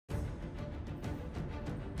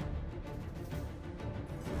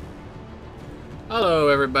Hello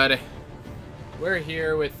everybody. We're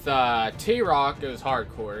here with TROCK goes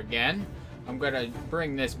hardcore again. I'm gonna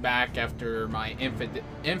bring this back after my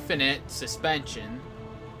infinite suspension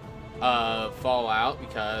of Fallout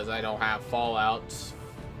because I don't have Fallout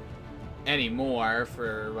anymore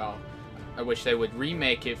for, well, I wish they would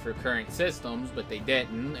remake it for current systems, but they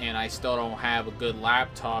didn't, and I still don't have a good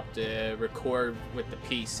laptop to record with the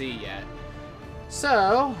PC yet.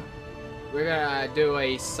 So, we're gonna do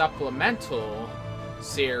a supplemental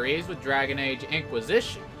series with Dragon Age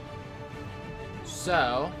Inquisition.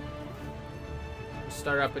 So, we'll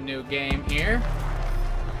start up a new game here.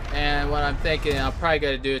 And what I'm thinking, I'm probably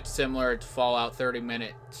gonna do it similar to Fallout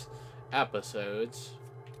 30-minute episodes.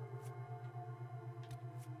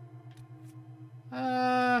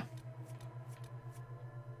 I'm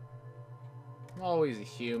always a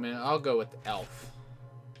human. I'll go with the elf.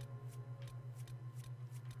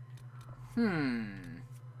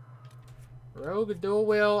 Rogue or dual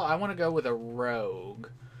wheel? I want to go with a rogue.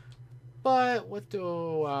 But what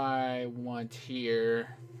do I want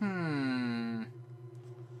here?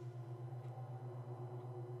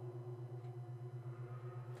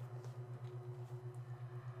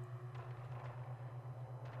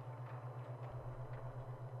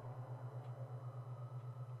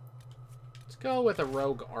 Let's go with a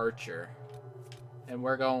rogue archer. And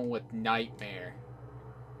we're going with Nightmare.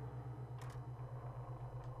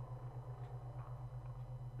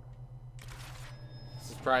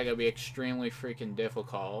 Probably gonna be extremely freaking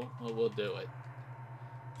difficult. Well, we'll do it.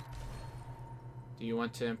 Do you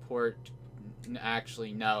want to import?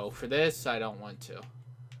 Actually, no. For this, I don't want to.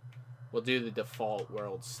 We'll do the default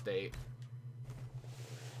world state.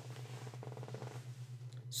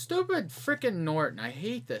 Stupid freaking Norton. I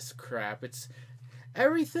hate this crap. It's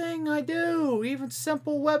everything I do. Even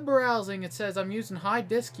simple web browsing. It says I'm using high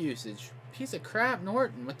disk usage. Piece of crap,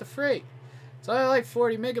 Norton. What the freak? It's only like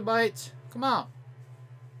 40 megabytes. Come on.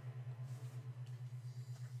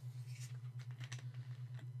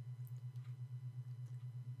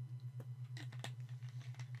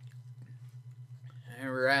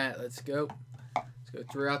 Alright, let's go. Let's go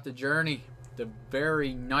throughout the journey. The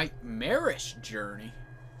very nightmarish journey.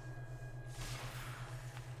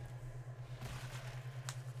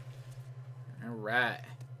 Alright.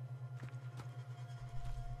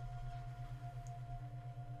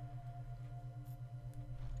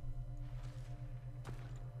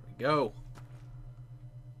 Here we go.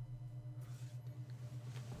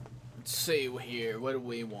 Let's see here. What do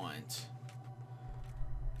we want?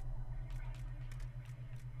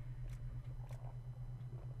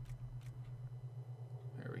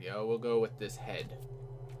 Go. We'll go with this head.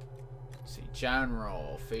 Let's see,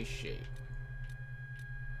 general face shape.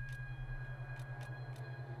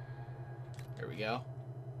 There we go.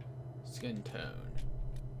 Skin tone.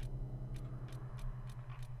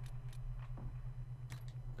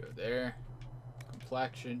 Go there.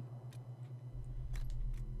 Complexion.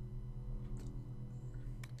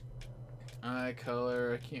 Eye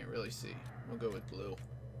color. I can't really see. We'll go with blue.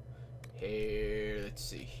 Hair. Let's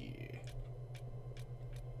see here.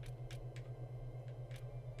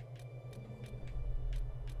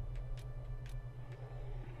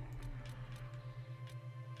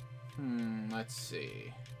 Let's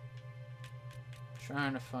see.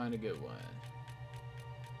 Trying to find a good one.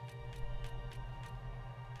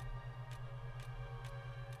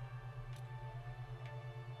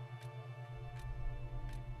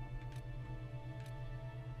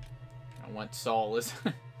 I want Saul.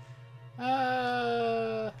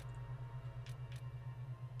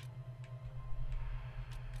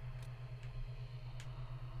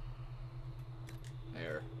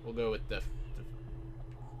 There. We'll go with the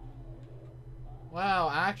well,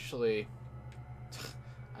 actually,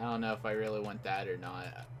 I don't know if I really want that or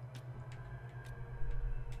not.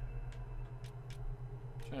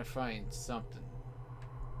 I'm trying to find something.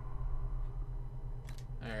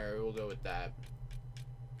 Alright, we'll go with that.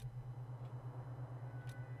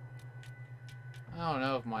 I don't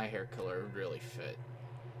know if my hair color would really fit.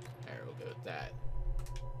 Alright, we'll go with that.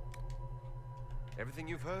 Everything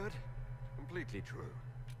you've heard? Completely true.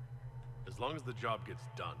 As long as the job gets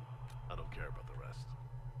done, I don't care about the rest.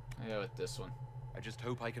 I'll go with this one. I just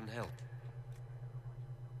hope I can help.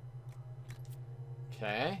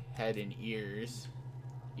 Okay, head and ears.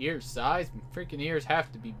 Ear size? Freaking ears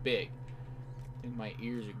have to be big. I think my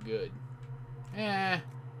ears are good. Not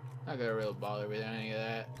gonna really bother with any of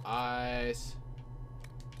that. Eyes.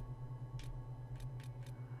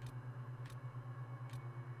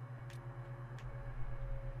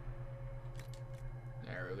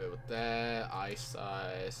 There, we'll go with that. Eye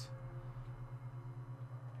size.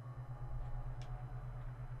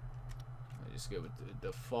 Just go with the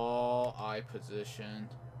default eye position.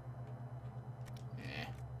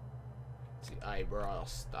 It's the eyebrow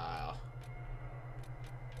style.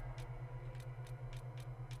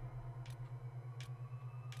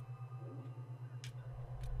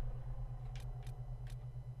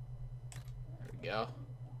 There we go.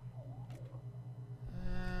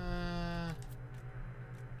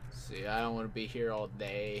 See, I don't want to be here all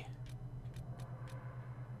day.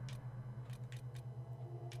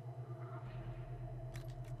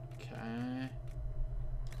 Okay.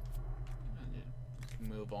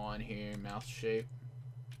 Move on here, mouse shape.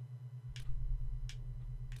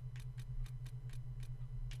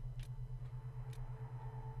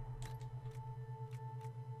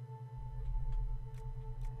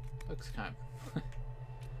 Looks kind of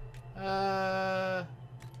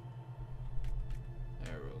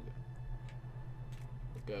there we'll go.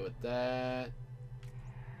 We'll go with that.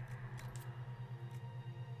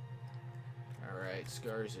 Alright,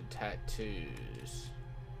 scars and tattoos.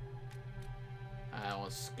 I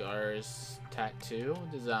want scars tattoo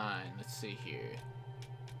design. Let's see here.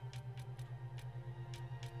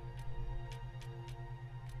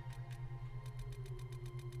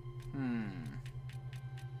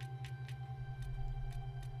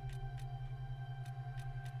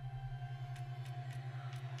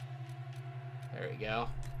 There we go.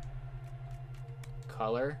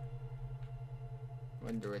 Color.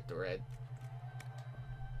 Wonder with the red.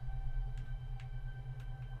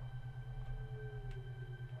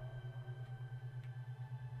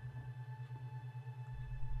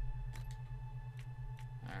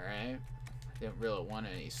 Alright. I didn't really want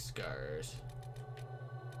any scars.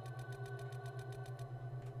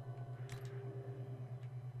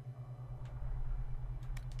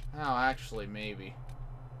 Oh, actually, maybe.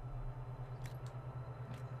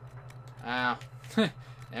 Ah,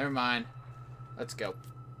 never mind. Let's go.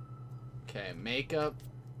 Okay, makeup.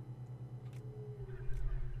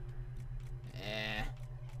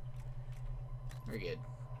 We're good.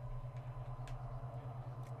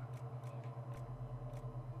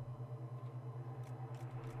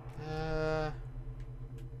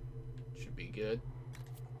 Should be good.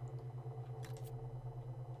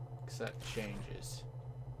 Accept changes.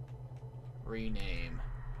 Rename.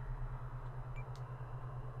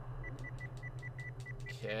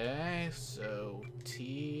 Okay, so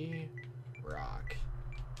TROCK.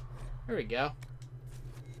 There we go.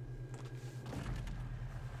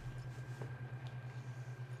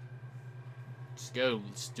 Let's go.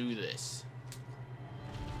 Let's do this.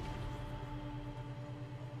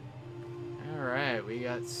 Alright, we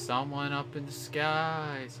got someone up in the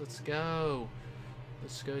skies. Let's go.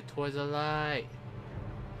 Let's go towards the light.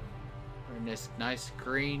 We're in this nice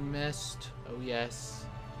green mist. Oh, yes.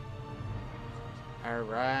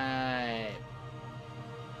 Alright.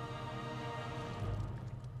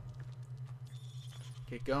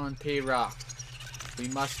 Get going, TROCK. We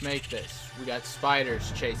must make this. We got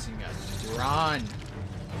spiders chasing us. Run!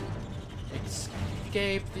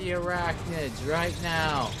 Escape the arachnids right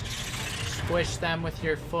now. Squish them with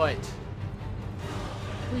your foot.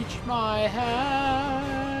 Reach my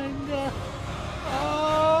hand.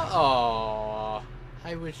 Oh,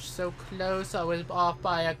 I was so close. I was off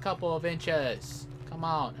by a couple of inches. Come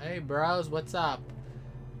on. Hey, bros, what's up?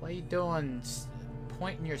 What are you doing?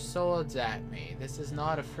 Pointing your swords at me. This is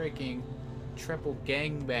not a freaking triple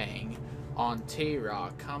gangbang on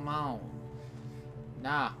TROCK. Come on.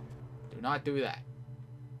 Nah, do not do that.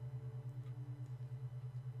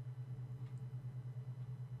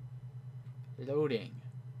 Loading.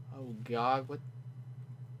 Oh God, what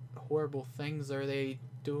horrible things are they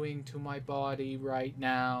doing to my body right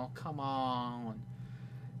now? Come on.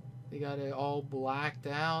 They got it all blacked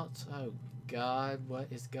out. Oh God,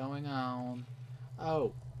 what is going on?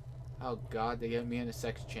 Oh. Oh God, they got me in a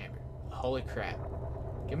sex chamber. Holy crap.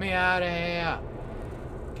 Get me out of here.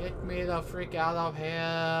 Get me the freak out of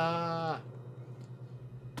here.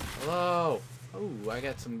 Hello. Oh, I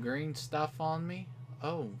got some green stuff on me.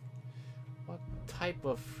 Oh. What type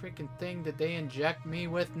of freaking thing did they inject me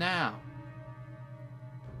with now?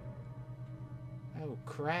 Oh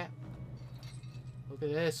crap. Look at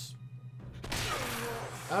this.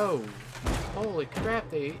 Oh. Holy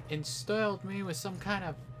crap, they instilled me with some kind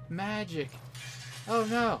of magic. Oh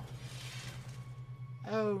no.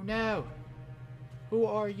 Oh no. Who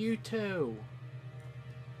are you two?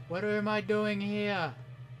 What am I doing here?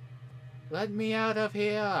 Let me out of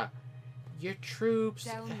here. Your troops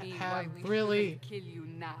Tell me have why we really... shouldn't kill you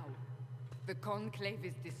now. The conclave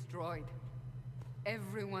is destroyed.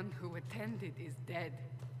 Everyone who attended is dead.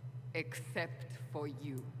 Except for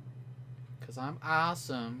you. 'Cause I'm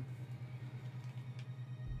awesome.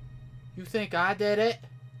 You think I did it?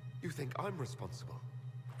 You think I'm responsible?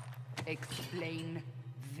 Explain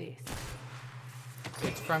this.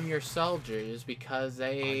 It's from your soldiers because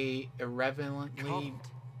they irreverently... Can't.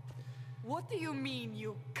 What do you mean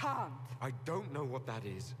you can't? I don't know what that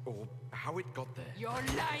is, or how it got there. You're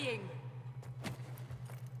lying!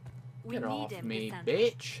 We Get need off him, me, Lysandra.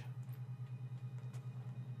 bitch.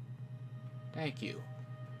 Thank you.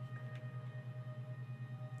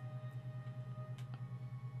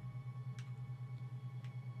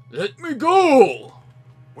 Let me go!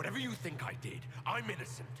 Whatever you think I did, I'm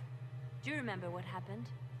innocent. Do you remember what happened?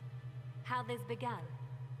 How this began?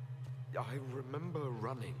 I remember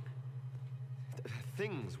running.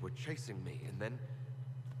 Things were chasing me, and then...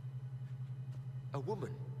 a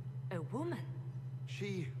woman. A woman?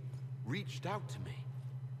 She reached out to me.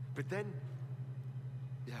 But then...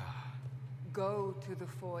 Go to the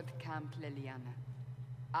Ford camp, Liliana.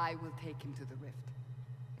 I will take him to the rift.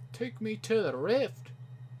 Take me to the rift?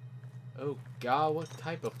 Oh god, what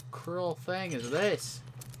type of cruel thing is this?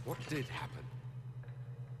 What did happen?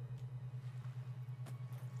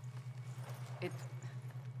 It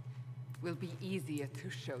will be easier to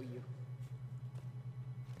show you.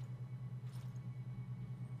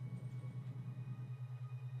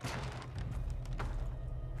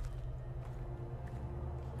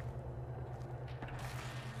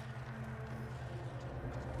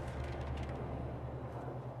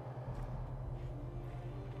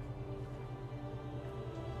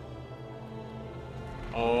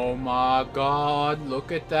 Oh my god,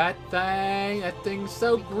 look at that thing. That thing's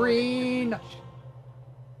so We call it green. the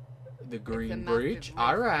The Breach. green It's a breach? massive rift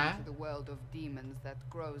Alright. into the world of demons that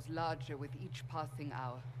grows larger with each passing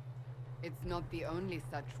hour. It's not the only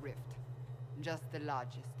such rift, just the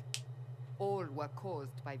largest. All were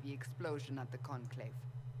caused by the explosion at the Conclave.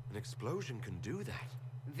 An explosion can do that.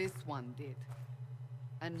 This one did.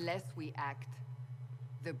 Unless we act,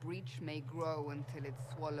 the breach may grow until it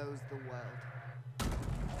swallows the world.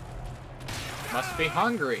 Must be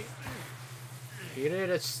hungry. Eat it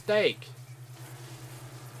a steak.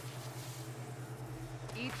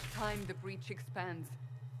 Each time the breach expands,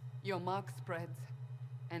 your mark spreads,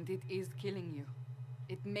 and it is killing you.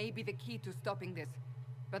 It may be the key to stopping this,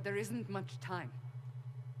 but there isn't much time.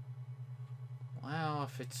 Well,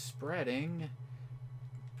 if it's spreading,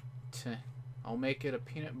 I'll make it a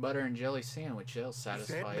peanut butter and jelly sandwich. That'll You said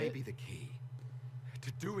satisfy may it. be the key.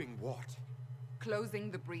 To doing what?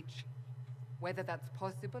 Closing the breach. Whether that's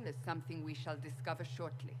possible is something we shall discover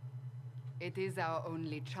shortly. It is our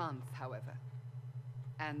only chance, however.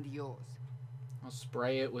 And yours. I'll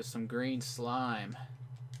spray it with some green slime.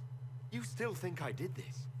 You still think I did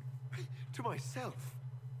this? To myself?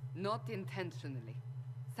 Not intentionally.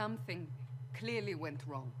 Something clearly went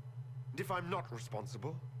wrong. And if I'm not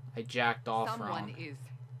responsible? I jacked off Someone wrong. is,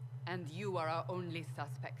 and you are our only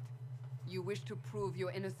suspect. You wish to prove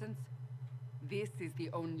your innocence? This is the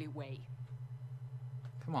only way.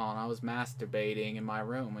 Come on, I was masturbating in my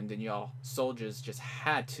room and then y'all soldiers just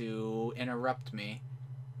had to interrupt me.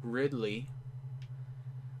 Ridley.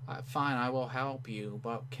 Fine, I will help you,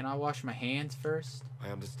 but can I wash my hands first? I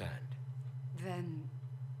understand. Then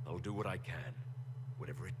I'll do what I can.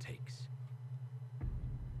 Whatever it takes.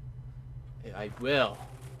 I will.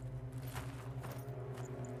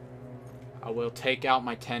 I will take out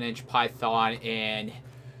my 10-inch python and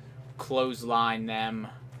clothesline them.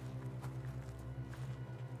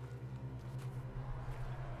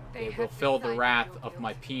 they It will have fill the decided wrath your of guilt.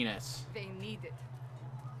 my penis. They need it.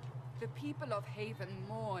 The people of Haven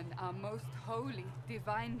mourn our most holy,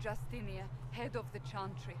 divine Justinia, head of the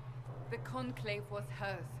Chantry. The Conclave was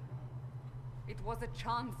hers. It was a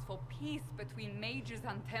chance for peace between mages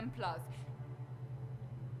and Templars.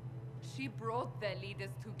 She brought their leaders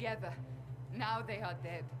together. Now they are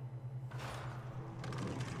dead.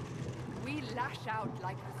 We lash out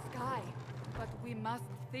like the sky, but we must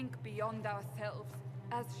think beyond ourselves,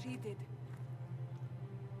 as she did.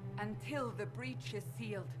 Until the breach is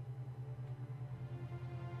sealed.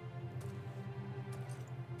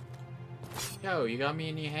 Yo, you got me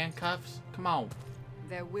in your handcuffs? Come on.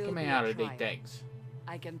 There will Get be me a out of these trial. things.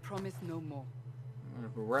 I can promise no more.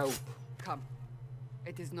 Rope. Come.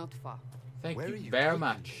 It is not far. Thank Where you are you very taking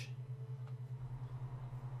much.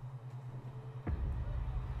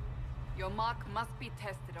 Your mark must be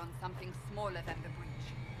tested on something smaller than the breach.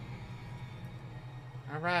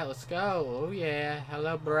 Alright, let's go. Oh yeah.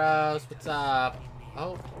 Hello bros. What's up?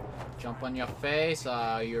 Oh. Jump on your face.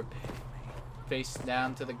 Your face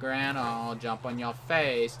down to the ground. I'll jump on your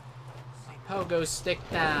face. Pogo stick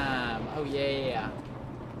time. Oh yeah.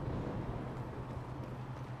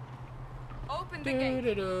 Open the gate.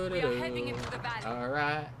 We are heading into the valley.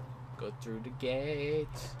 Alright. Go through the gate.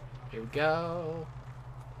 Here we go.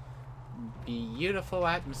 Beautiful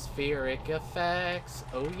atmospheric effects.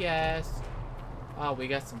 Oh, yes. Oh, we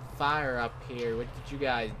got some fire up here. What did you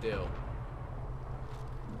guys do?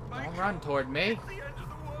 Don't run toward me.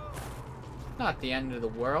 Not the end of the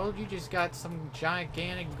world. You just got some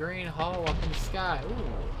gigantic green hole up in the sky.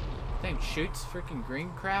 Ooh. Thing shoots freaking green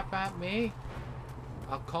crap at me.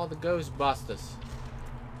 I'll call the Ghostbusters.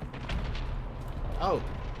 Oh.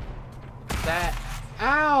 That.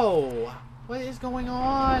 Ow! What is going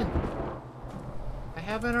on? I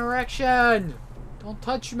have an erection! Don't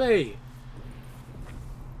touch me!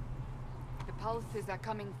 The pulses are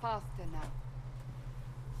coming faster now.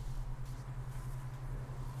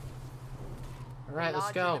 Alright, let's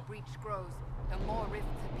The go. larger the breach grows, the more rifts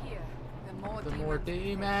appear, The more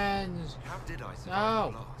demons. How did I survive No.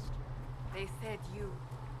 the blast? They said you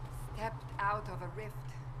stepped out of a rift,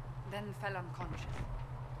 then fell unconscious.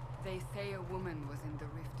 They say a woman was in the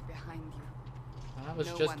rift behind you. That was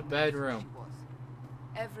No just one a knows who bedroom. she was.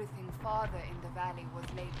 Everything farther in the valley was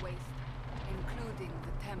laid waste, including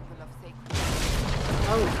the Temple of Sacred.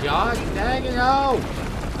 Oh god, dang it, no!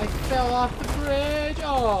 I fell off the bridge!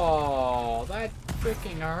 Oh, that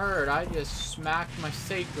freaking hurt. I just smacked my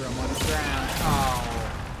sacrum on the ground.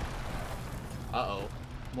 Oh. Uh-oh.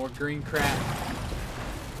 More green crap.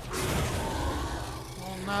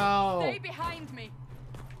 Oh no! Stay behind me!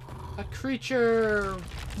 A creature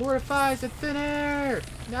mortifies in thin air!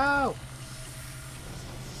 No!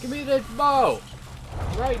 Give me this bow!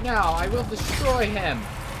 Right now, I will destroy him!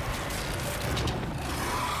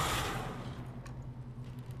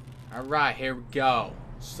 Alright, here we go,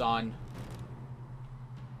 son.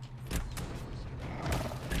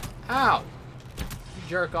 Ow! You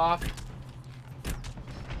jerk off.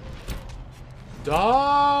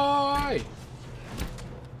 Die!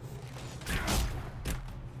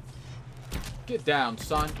 Get down,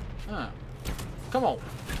 son. Come on.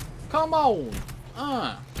 Come on.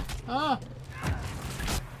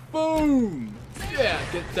 Boom! Yeah,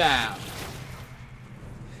 get down.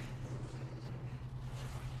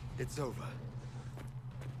 It's over.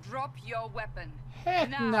 Drop your weapon. Heck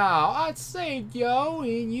Now. no, I saved you,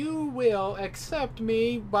 and you will accept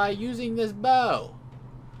me by using this bow.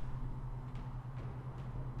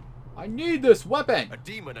 I need this weapon. A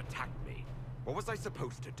demon attacked me. What was I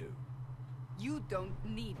supposed to do? You don't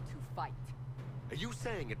need to fight. Are you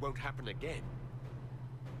saying it won't happen again?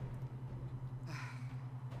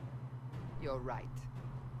 You're right.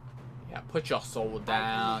 Yeah, put your soul I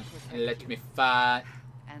down will and let protect me you. fight.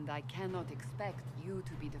 And I cannot expect you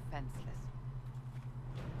to be defenseless.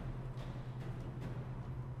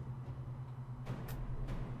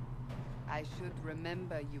 I should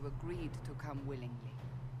remember you agreed to come willingly.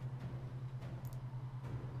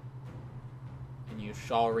 And you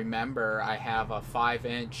shall remember I have a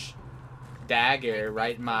 5-inch dagger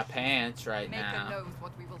right in my pants right Maker now. knows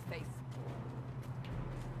what we will face.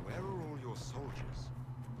 Where are all your soldiers?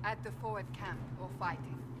 At the forward camp or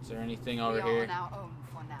fighting. Is there anything We over are here? on our own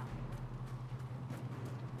for now.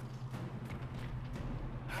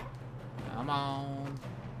 Come on.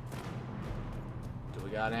 Do we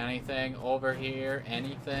got anything over here?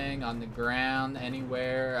 Anything on the ground?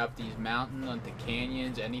 Anywhere? Up these mountains? On the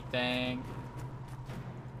canyons? Anything?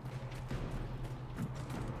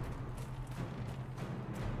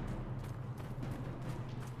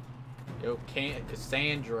 Yo,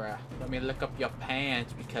 Cassandra, let me look up your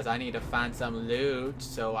pants because I need to find some loot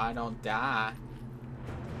so I don't die.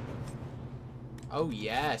 Oh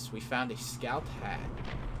yes, we found a scout hat.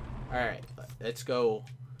 Alright, let's go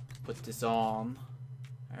put this on.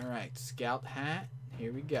 Alright, scout hat.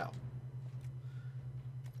 Here we go.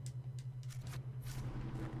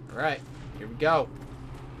 Alright, here we go.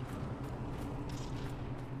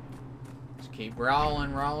 Just keep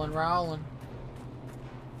rolling, rolling, rolling.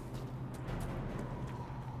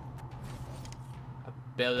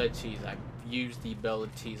 Abilities. I've used the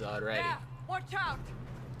abilities already. Yeah, watch out!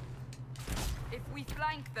 If we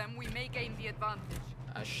flank them, we may gain the advantage.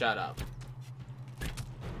 Shut up.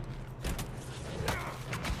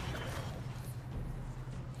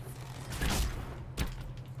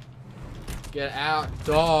 Get out.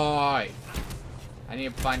 Die. I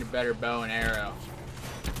need to find a better bow and arrow.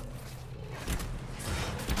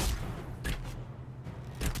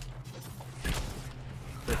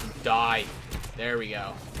 Freaking die. There we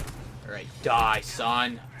go. Alright, die,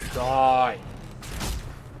 son. Die.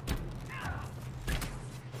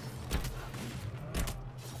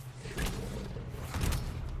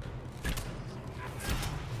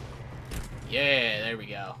 Yeah, there we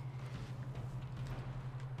go.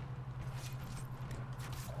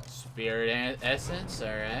 Spirit essence,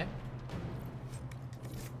 alright.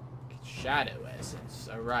 Shadow essence.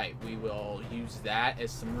 Alright, we will use that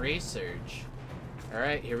as some research.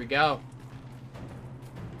 Alright, here we go.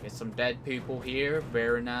 Get some dead people here.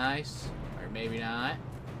 Very nice. Or maybe not.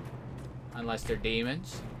 Unless they're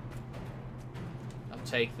demons. I'll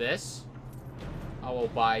take this. I will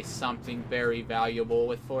buy something very valuable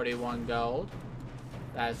with 41 gold.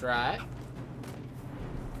 That's right.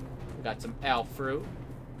 We got some elf fruit.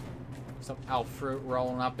 Some elf fruit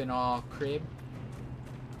rolling up in our crib.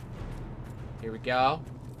 Here we go.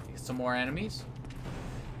 Get some more enemies.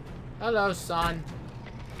 Hello, son.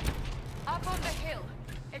 Up on the hill.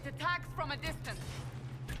 It attacks from a distance.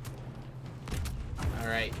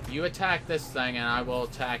 Alright, you attack this thing and I will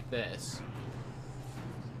attack this.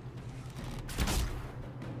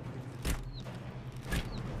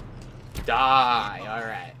 Die,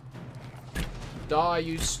 alright. Die,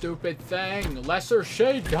 you stupid thing. Lesser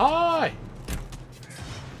shade, die!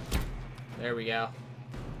 There we go.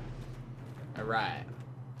 Alright.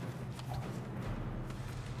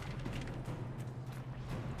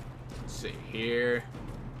 Let's see here.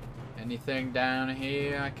 Anything down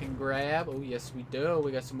here I can grab? Oh, yes we do.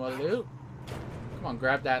 We got some more loot. Come on,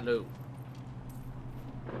 grab that loot.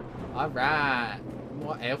 Alright.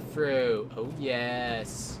 More elf fruit. Oh,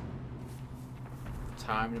 yes.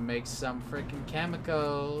 Time to make some freaking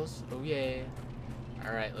chemicals. Oh, yeah.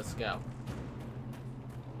 Alright, let's go.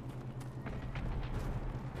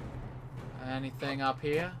 Anything up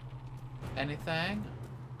here? Anything?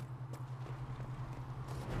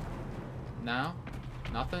 No?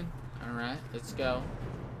 Nothing? Alright, let's go.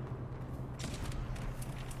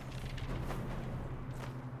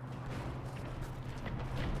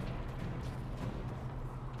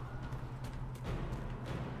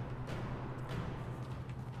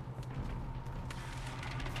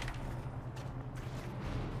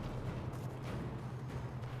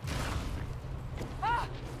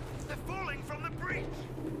 They're falling from the breach!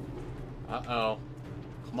 Uh-oh.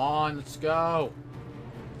 Come on, let's go.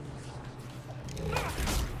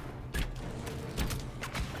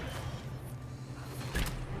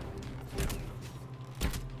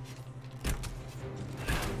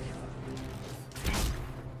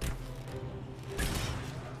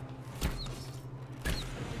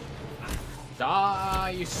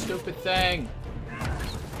 Die, you stupid thing!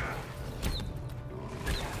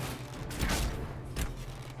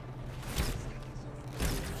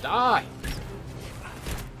 Die!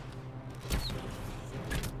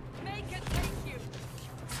 Make it take you.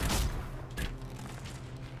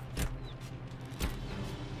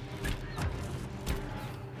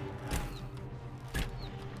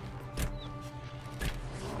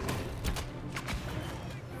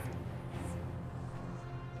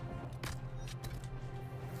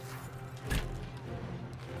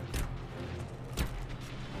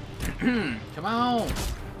 Come on!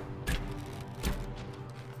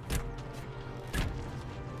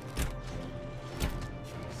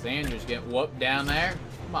 Sandra's getting whooped down there.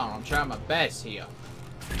 Come on, I'm trying my best here.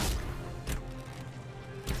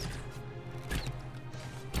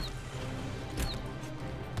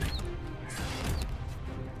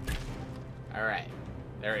 Alright.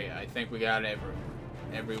 There we go. I think we got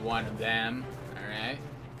every one of them. Alright.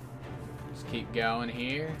 Just keep going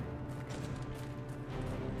here.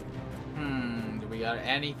 Do we got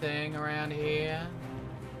anything around here?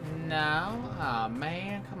 No? Aw,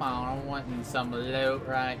 man, come on. I'm wanting some loot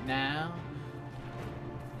right now.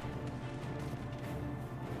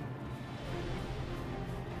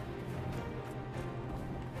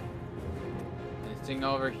 Anything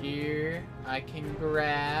over here I can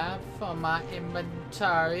grab for my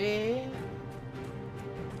inventory?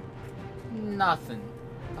 Nothing.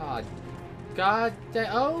 Oh, god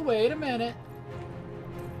damn. Oh, wait a minute.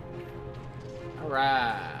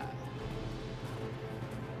 Alright.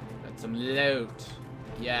 Got some loot.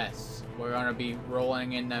 Yes. We're gonna be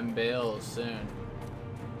rolling in them bills soon.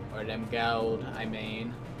 Or them gold, I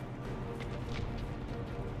mean.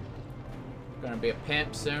 Gonna be a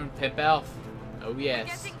pimp soon. Pimp elf. Oh yes.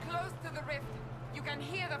 We're getting close to the rift. You can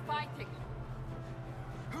hear the fighting.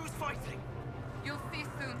 Who's fighting? You'll see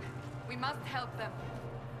soon. We must help them.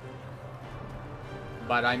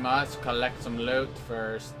 But I must collect some loot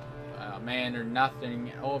first. Man, there's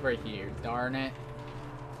nothing over here. Darn it.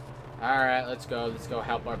 Alright, let's go. Let's go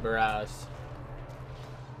help our bros.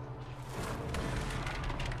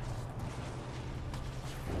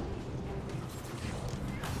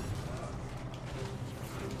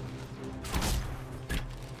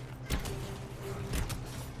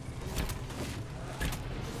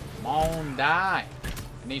 Come on, die.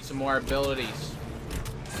 I need some more abilities.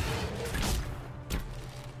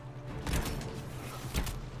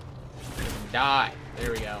 Die.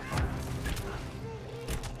 There we go.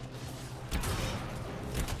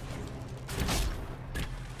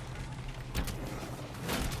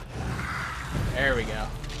 There we go.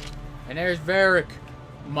 And there's Varric,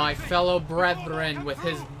 my fellow brethren, with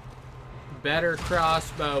his better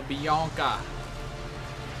crossbow, Bianca.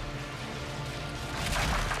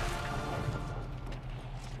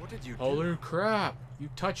 What did you do? Holy crap! You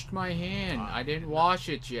touched my hand. I didn't wash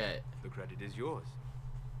it yet. The credit is yours.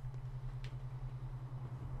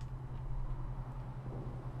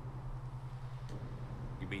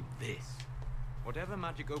 You mean this? Whatever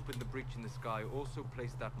magic opened the breach in the sky also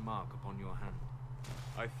placed that mark upon your hand.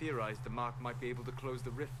 I theorized the mark might be able to close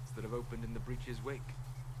the rifts that have opened in the breach's wake.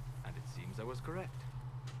 And it seems I was correct.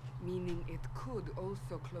 Meaning it could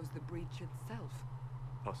also close the breach itself.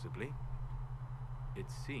 Possibly. It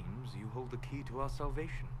seems you hold the key to our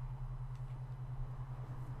salvation.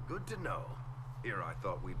 Good to know. Here I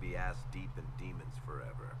thought we'd be ass deep in demons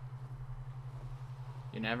forever.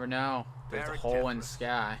 You never know. There's a Varric hole in the Tempest,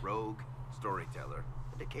 sky. Rogue, storyteller,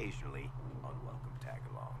 and occasionally unwelcome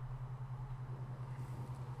tag-along.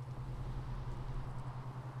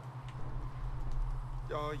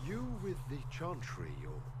 Are you with the Chantry,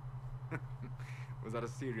 or... Was that a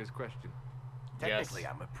serious question? Technically,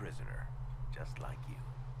 Yes. I'm a prisoner, just like you.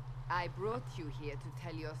 I brought you here to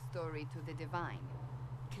tell your story to the Divine.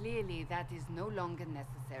 Clearly, that is no longer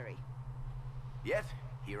necessary. Yet,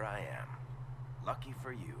 here I am. Lucky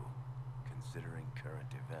for you, considering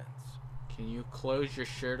current events. Can you close your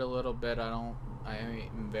shirt a little bit?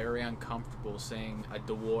 I'm very uncomfortable seeing a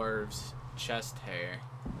dwarf's chest hair.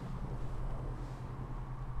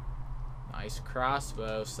 Nice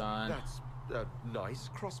crossbow, son. That's a nice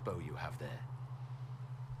crossbow you have there.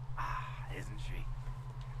 Ah, isn't she?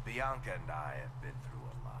 Bianca and I have been through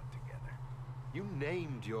a lot together. You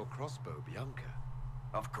named your crossbow Bianca.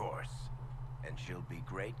 Of course. And she'll be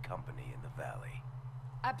great company in the valley.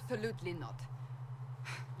 Absolutely not.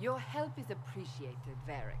 Your help is appreciated,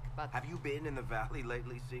 Varric, but... Have you been in the valley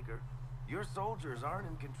lately, Seeker? Your soldiers aren't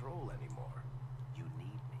in control anymore. You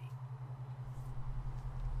need me.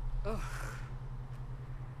 Ugh.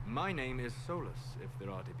 My name is Solus, if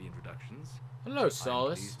there are to be introductions. Hello, I'm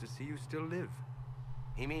Solus. pleased to see you still live.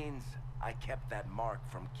 He means I kept that mark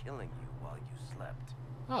from killing you while you slept.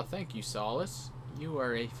 Oh, thank you, Solus. You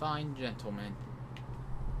are a fine gentleman.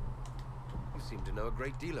 You seem to know a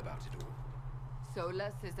great deal about it all.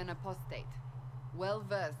 Solus is an apostate,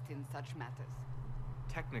 well-versed in such matters.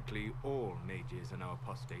 Technically, all mages are now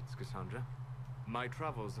apostates, Cassandra. My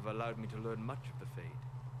travels have allowed me to learn much of the Fade,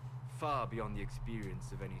 far beyond the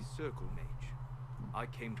experience of any circle mage. I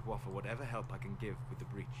came to offer whatever help I can give with the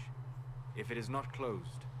breach. If it is not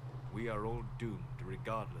closed, we are all doomed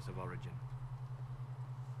regardless of origin.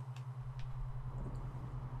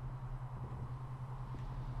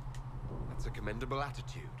 That's a commendable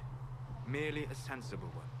attitude. Merely a sensible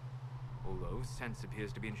one. Although sense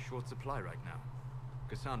appears to be in short supply right now.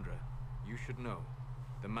 Cassandra, you should know,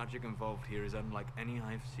 the magic involved here is unlike any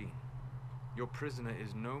I've seen. Your prisoner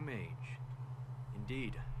is no mage.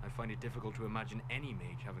 Indeed, I find it difficult to imagine any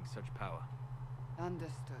mage having such power.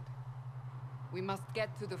 Understood. We must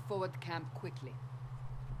get to the forward camp quickly.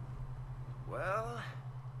 Well,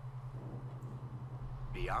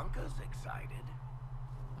 Bianca's excited.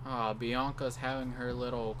 Oh, Bianca's having her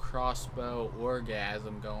little crossbow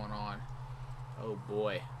orgasm going on. Oh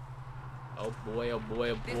boy. Oh boy, oh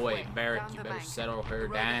boy, oh This boy. way, Varric, down you the better bank. settle The her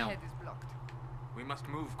road down. ahead is blocked. We must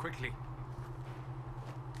move quickly.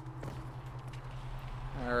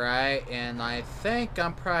 Alright, and I think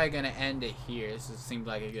I'm probably going to end it here. This seems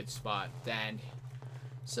like a good spot to end.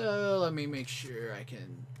 So, let me make sure I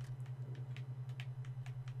can...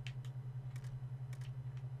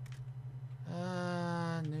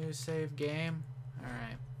 new save game.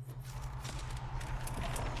 Alright.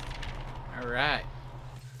 Alright.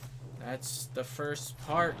 That's the first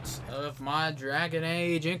part of my Dragon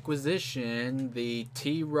Age Inquisition, the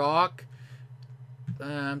TROCK.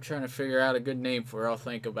 I'm trying to figure out a good name for it. I'll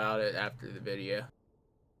think about it after the video.